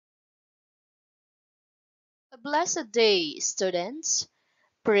Blessed day, students.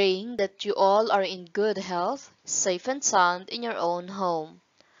 Praying that you all are in good health, safe and sound in your own home.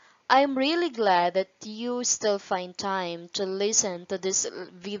 I am really glad that you still find time to listen to this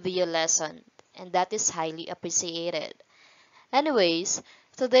video lesson, and that is highly appreciated. Anyways,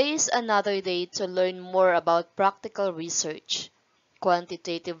 today is another day to learn more about practical research,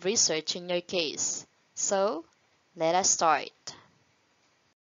 quantitative research in your case. So, let us start.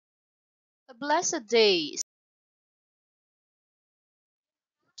 A blessed day.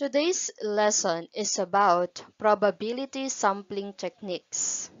 Today's lesson is about probability sampling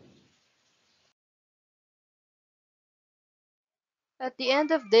techniques. At the end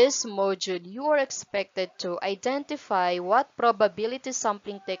of this module, you are expected to identify what probability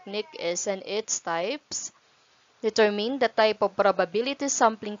sampling technique is and its types, determine the type of probability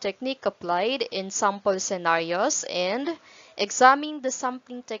sampling technique applied in sample scenarios, and examine the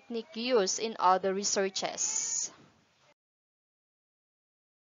sampling technique used in other researches.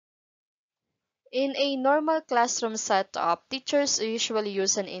 In a normal classroom setup, teachers usually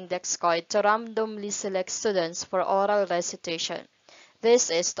use an index card to randomly select students for oral recitation. This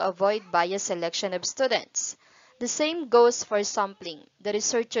is to avoid biased selection of students. The same goes for sampling. The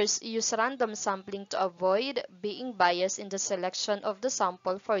researchers use random sampling to avoid being biased in the selection of the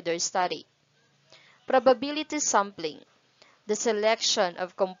sample for their study. Probability sampling. The selection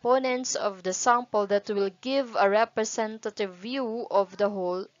of components of the sample that will give a representative view of the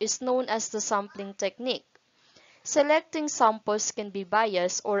whole is known as the sampling technique. Selecting samples can be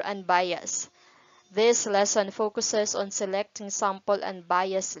biased or unbiased. This lesson focuses on selecting sample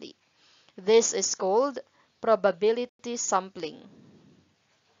unbiasedly. This is called probability sampling.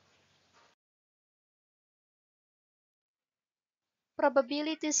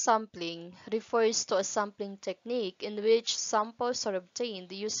 Probability sampling refers to a sampling technique in which samples are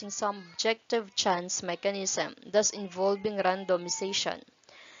obtained using some objective chance mechanism, thus involving randomization.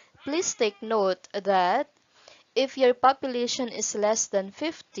 Please take note that if your population is less than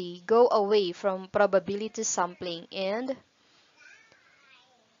 50, go away from probability sampling, and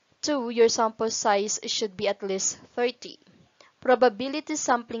 2. Your sample size should be at least 30. Probability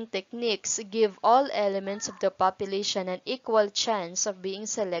sampling techniques give all elements of the population an equal chance of being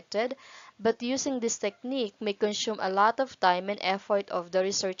selected, but using this technique may consume a lot of time and effort of the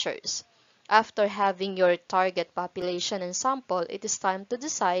researchers. After having your target population and sample, it is time to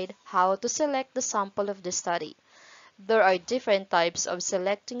decide how to select the sample of the study. There are different types of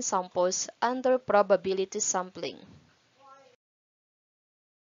selecting samples under probability sampling.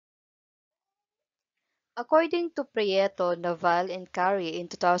 According to Prieto, Naval and Carey in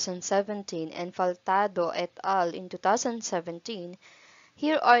 2017 and Faltado et al. In 2017,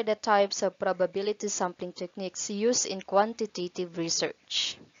 here are the types of probability sampling techniques used in quantitative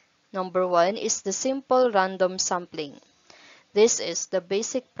research. Number 1 is the simple random sampling. This is the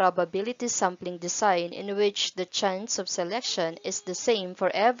basic probability sampling design in which the chance of selection is the same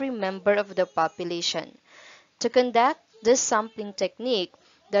for every member of the population. To conduct this sampling technique,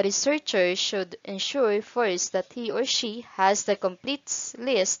 the researcher should ensure first that he or she has the complete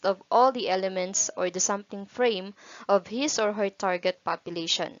list of all the elements or the sampling frame of his or her target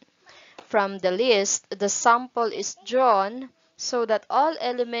population. From the list, the sample is drawn so that all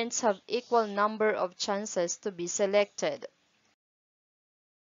elements have equal number of chances to be selected.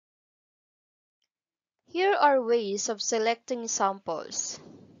 Here are ways of selecting samples.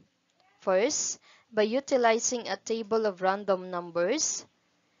 First, by utilizing a table of random numbers.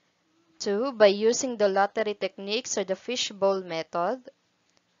 2. By using the lottery techniques or the fishbowl method.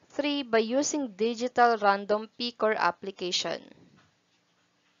 3. By using digital random picker application.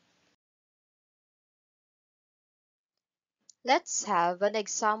 Let's have an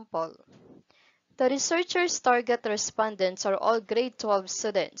example. The researcher's target respondents are all grade 12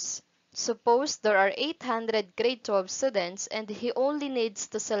 students. Suppose there are 800 grade 12 students and he only needs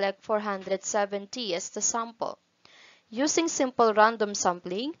to select 470 as the sample. Using simple random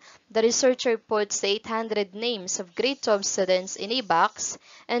sampling, the researcher puts the 800 names of grade 12 students in a box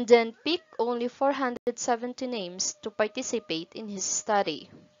and then pick only 470 names to participate in his study.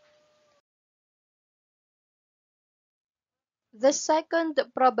 The second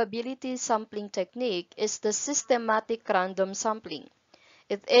probability sampling technique is the systematic random sampling.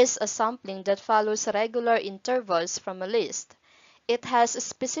 It is a sampling that follows regular intervals from a list. It has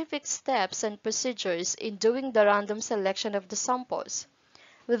specific steps and procedures in doing the random selection of the samples.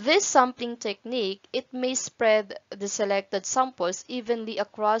 With this sampling technique, it may spread the selected samples evenly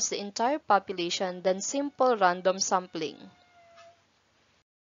across the entire population than simple random sampling.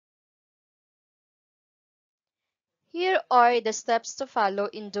 Here are the steps to follow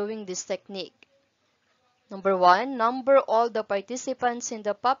in doing this technique. Number 1, number all the participants in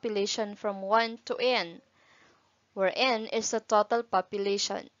the population from 1 to n, where n is the total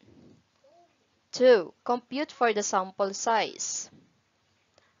population. 2, compute for the sample size.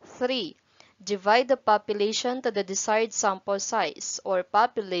 3, divide the population to the desired sample size, or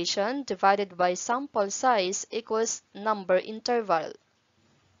population divided by sample size equals number interval.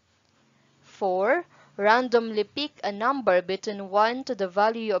 4, randomly pick a number between 1 to the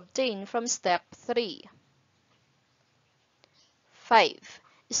value you obtain from step 3. 5.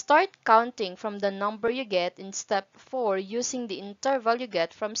 Start counting from the number you get in step 4 using the interval you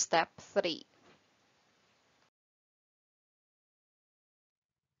get from step 3.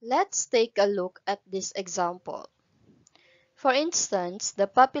 Let's take a look at this example. For instance, the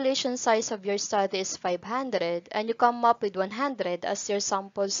population size of your study is 500 and you come up with 100 as your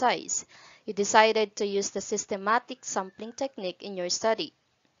sample size. You decided to use the systematic sampling technique in your study.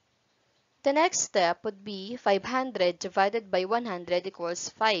 The next step would be 500 divided by 100 equals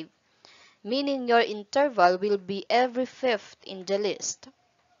 5, meaning your interval will be every fifth in the list.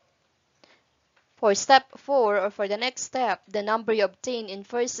 For step 4, or for the next step, the number you obtain in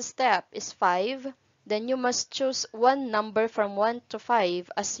first step is 5. Then you must choose one number from 1 to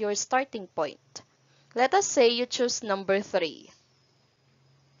 5 as your starting point. Let us say you choose number 3.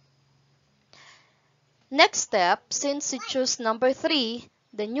 Next step, since you choose number 3,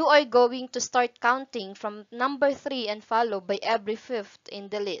 then you are going to start counting from number 3 and follow by every fifth in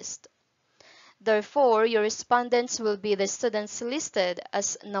the list. Therefore, your respondents will be the students listed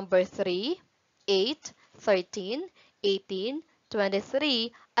as number 3, 8, 13, 18,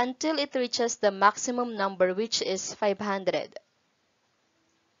 23 until it reaches the maximum number, which is 500.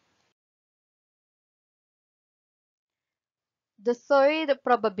 The third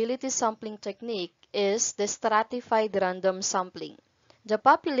probability sampling technique is the stratified random sampling. The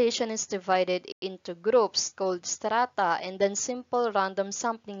population is divided into groups called strata, and then simple random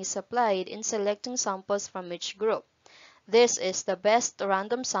sampling is applied in selecting samples from each group. This is the best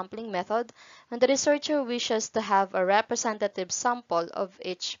random sampling method when the researcher wishes to have a representative sample of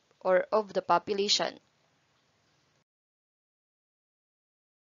each or of the population.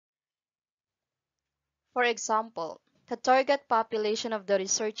 For example, the target population of the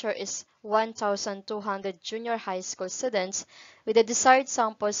researcher is 1,200 junior high school students with a desired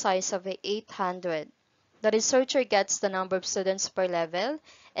sample size of 800. The researcher gets the number of students per level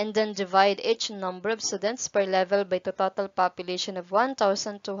and then divide each number of students per level by the total population of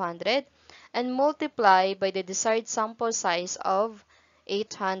 1,200 and multiply by the desired sample size of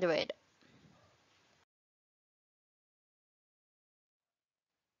 800.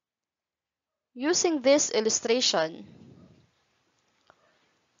 Using this illustration,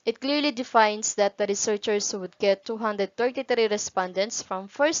 it clearly defines that the researchers would get 233 respondents from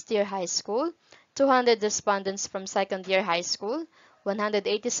first-year high school, 200 respondents from second-year high school,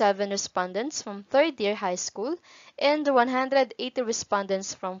 187 respondents from third-year high school, and 180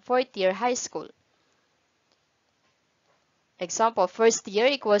 respondents from fourth-year high school. Example, first year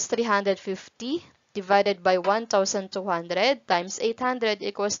equals 350 divided by 1,200 times 800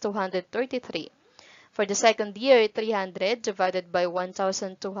 equals 233. For the second year, 300 divided by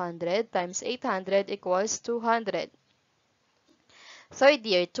 1,200 times 800 equals 200. Third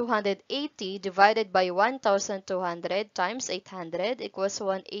year, 280 divided by 1,200 times 800 equals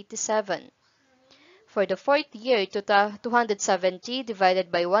 187. For the fourth year, 270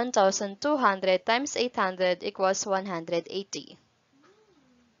 divided by 1,200 times 800 equals 180.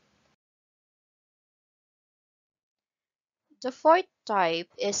 The fourth type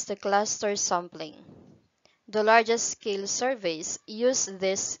is the cluster sampling. The largest scale surveys use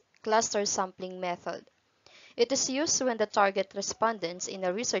this cluster sampling method. It is used when the target respondents in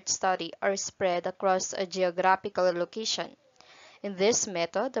a research study are spread across a geographical location. In this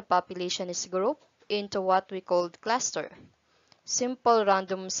method, the population is grouped into what we call cluster. Simple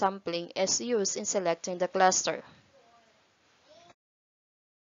random sampling is used in selecting the cluster.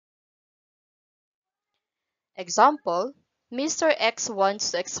 Example, Mr. X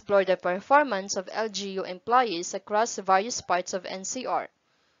wants to explore the performance of LGU employees across various parts of NCR.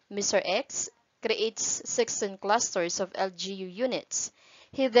 Mr. X creates 16 clusters of LGU units.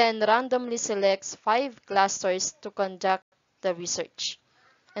 He then randomly selects 5 clusters to conduct the research,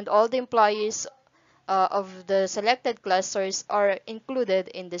 and all the employees of the selected clusters are included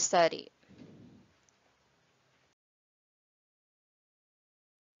in the study.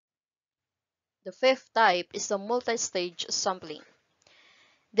 The fifth type is the multi-stage sampling.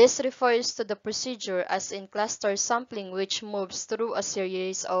 This refers to the procedure as in cluster sampling, which moves through a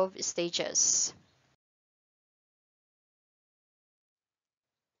series of stages.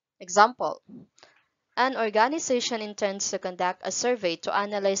 Example, An organization intends to conduct a survey to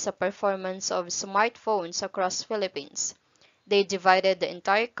analyze the performance of smartphones across Philippines. They divided the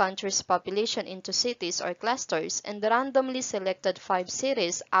entire country's population into cities or clusters and randomly selected 5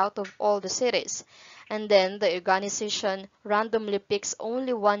 cities out of all the cities. And then the organization randomly picks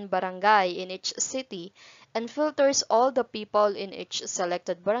only one barangay in each city and filters all the people in each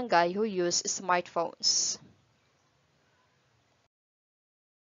selected barangay who use smartphones.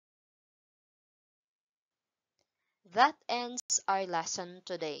 That ends our lesson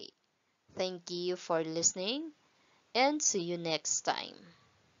today. Thank you for listening and see you next time.